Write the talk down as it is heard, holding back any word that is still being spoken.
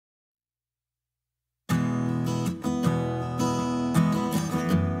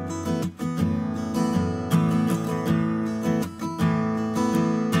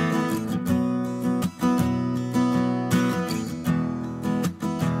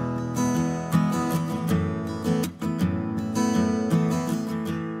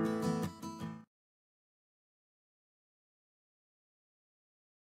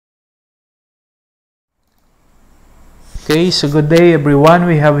Okay, so good day everyone.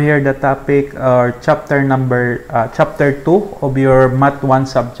 We have here the topic or chapter 2 of your Math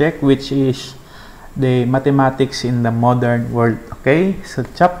 1 subject, which is the mathematics in the modern world. Okay, so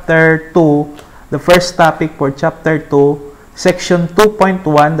chapter 2, the first topic for chapter 2, section 2.1,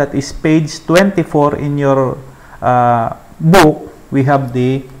 that is page 24 in your book. We have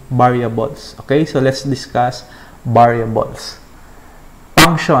the variables. Okay, so let's discuss variables.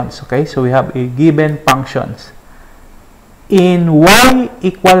 Functions. Okay, so we have a given functions. In y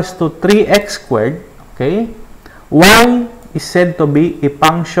equals to 3x squared, okay, y is said to be a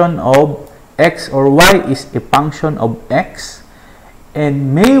function of x, or y is a function of x,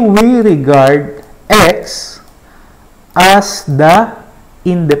 and may we regard x as the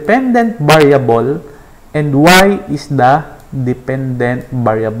independent variable and y is the dependent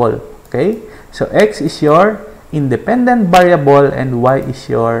variable. Okay, so x is your independent variable and y is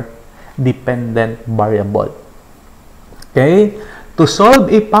your dependent variable. Okay, to solve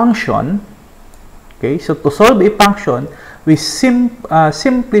a function, okay, so to solve a function, we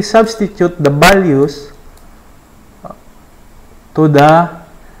simply substitute the values to the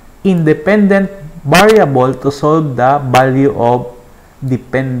independent variable to solve the value of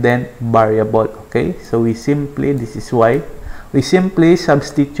dependent variable. Okay, so we simply, this is why we simply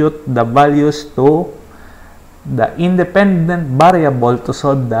substitute the values to the independent variable to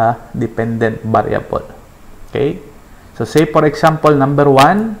solve the dependent variable. Okay, so say for example, number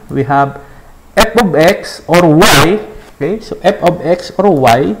 1, we have f of x or y. Okay, so f of x or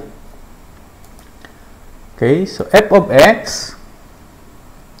y. Okay, so f of x,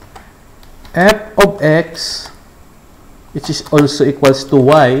 which is also equals to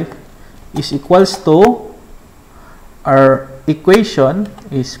y, is equals to, our equation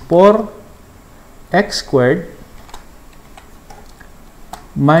is 4x squared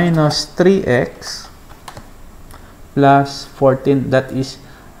minus 3x plus 14. That is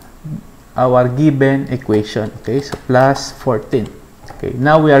our given equation. Okay, so plus 14. Okay,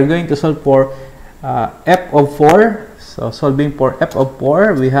 now we are going to solve for f of 4. So solving for f of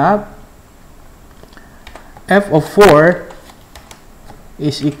 4, we have f of 4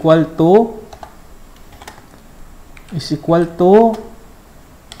 is equal to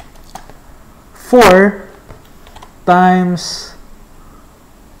 4 times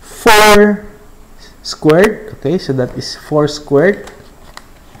 4 squared. Okay, so that is 4 squared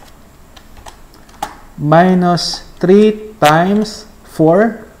minus 3 times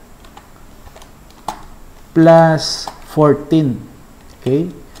 4 plus 14.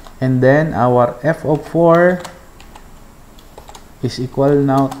 Okay, and then our f of 4 is equal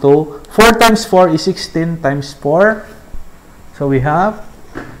now to 4 times 4 is 16 times 4. So we have,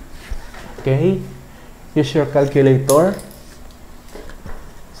 okay, use your calculator.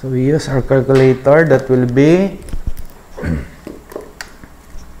 So we use our calculator. That will be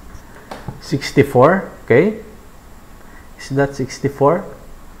 64. Okay, is that 64?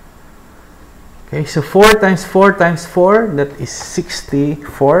 Okay, so 4 times 4 times 4, that is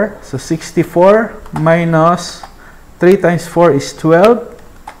 64. So 64 minus 3 times 4 is 12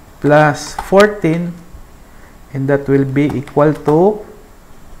 plus 14, and that will be equal to,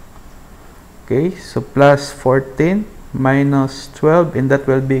 okay, so plus 14 minus 12, and that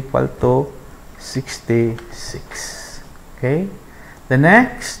will be equal to 66. Okay, the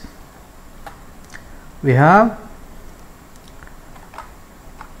next we have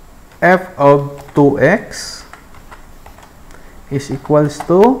f of 2x is equals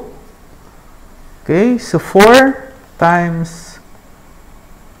to, okay, so 4 times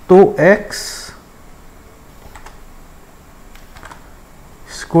 2x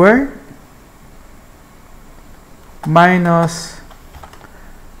squared minus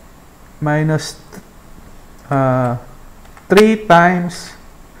 3 times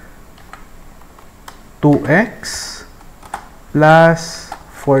 2x plus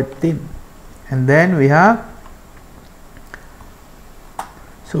 14, and then we have,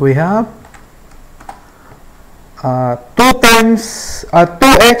 so we have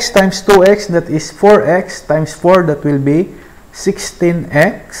 2x times 2x, that is 4x times 4, that will be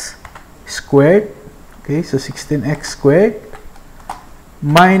 16x squared. Okay, so 16x squared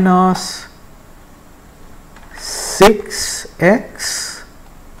minus 6x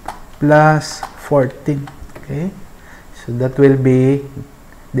plus 14. Okay, so that will be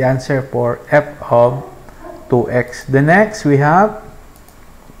the answer for f of 2x. The next we have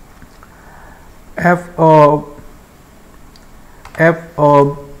f of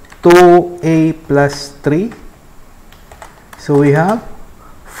 2a plus 3. So we have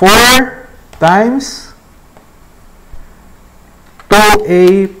 4 times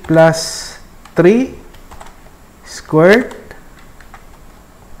 2a plus 3 squared,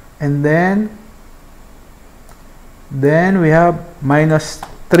 and then we have minus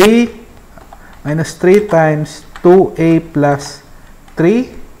 3 times 2a plus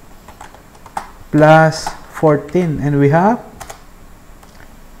 3 plus 14, and we have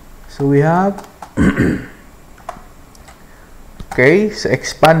okay, so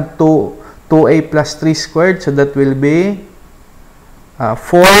expand to 2a plus 3 squared, so that will be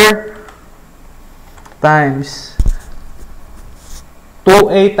 4 times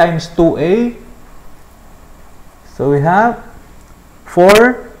 2a times 2a, so we have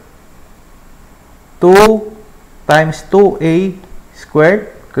 2 times 2a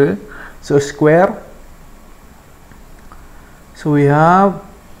squared, okay, so square, so we have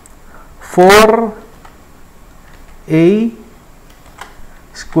 4a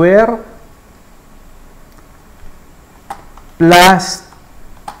square plus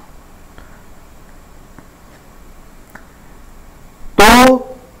 2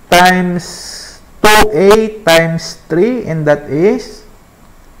 times 2a times 3, and that is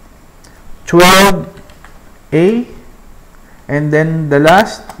 12a, and then the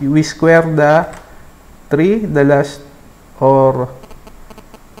last, we square the 3, the last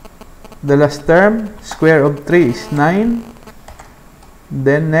term, square of 3 is 9.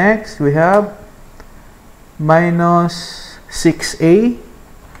 Then next we have minus 6a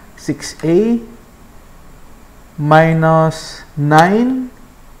minus 9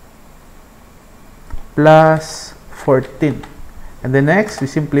 plus 14, and the next we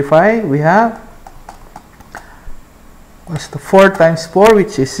simplify, we have what's the 4 times 4,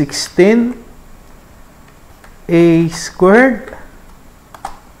 which is 16 a squared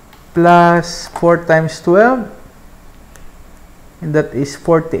plus 4 times 12, and that is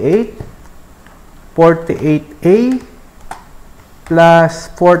 48a plus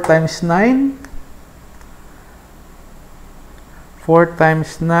 4 times 9, 4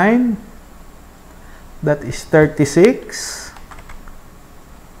 times 9, that is 36,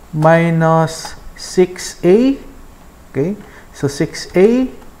 minus 6a, okay, so 6a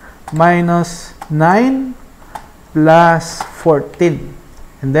minus 9 plus 14,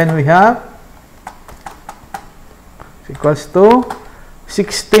 and then we have equals to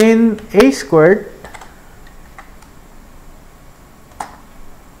 16a squared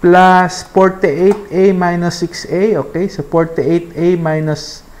plus 48a minus 6a, okay, so 48a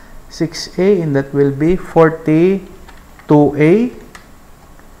minus 6a, and that will be 42a,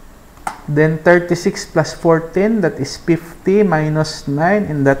 then 36 plus 14, that is 50 minus 9,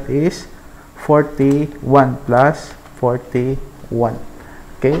 and that is 41 plus 41.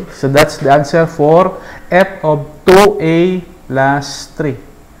 Okay, so that's the answer for f of 2a plus 3.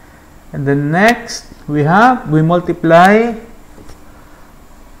 And then next, we multiply.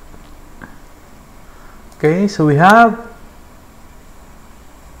 Okay, so we have,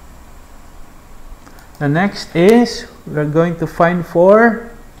 the next is, we're going to find for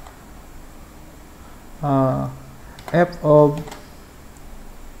f of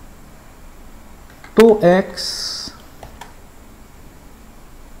 2x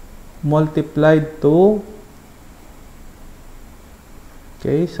multiplied to,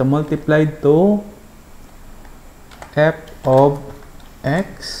 okay, so multiplied to f of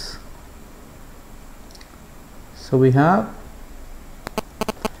x. So we have,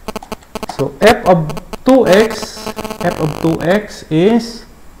 so f of 2x is,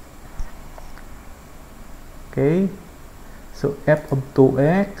 okay, so f of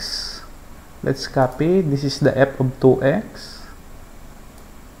 2x, let's copy, this is the f of 2x.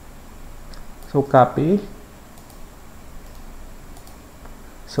 So copy.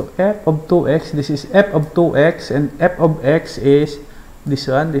 So f of 2x, this is f of 2x, and f of x is this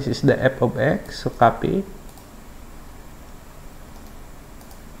one, this is the f of x. So copy.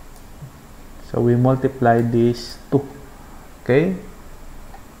 So we multiply these two. Okay.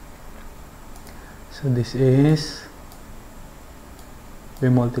 So this is, we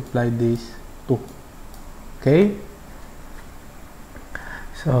multiply these two. Okay.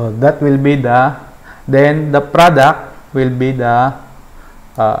 So that will be then the product will be the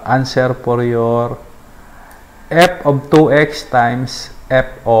answer for your f of 2x times f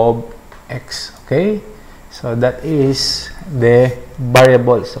of x. Okay, so that is the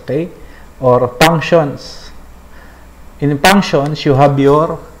variables, okay, or functions. In functions, you have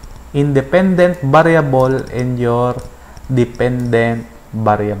your independent variable and your dependent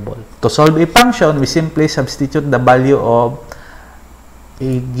variable. To solve a function, we simply substitute the value of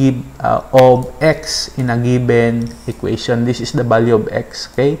of x in a given equation. This is the value of x,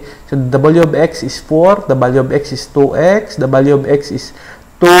 okay? So the value of x is 4, the value of x is 2x, the value of x is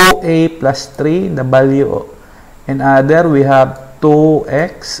 2a plus 3, the value of In other, we have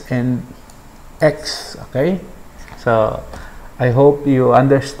 2x and x. Okay, so I hope you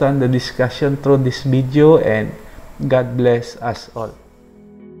understand the discussion through this video, and God bless us all.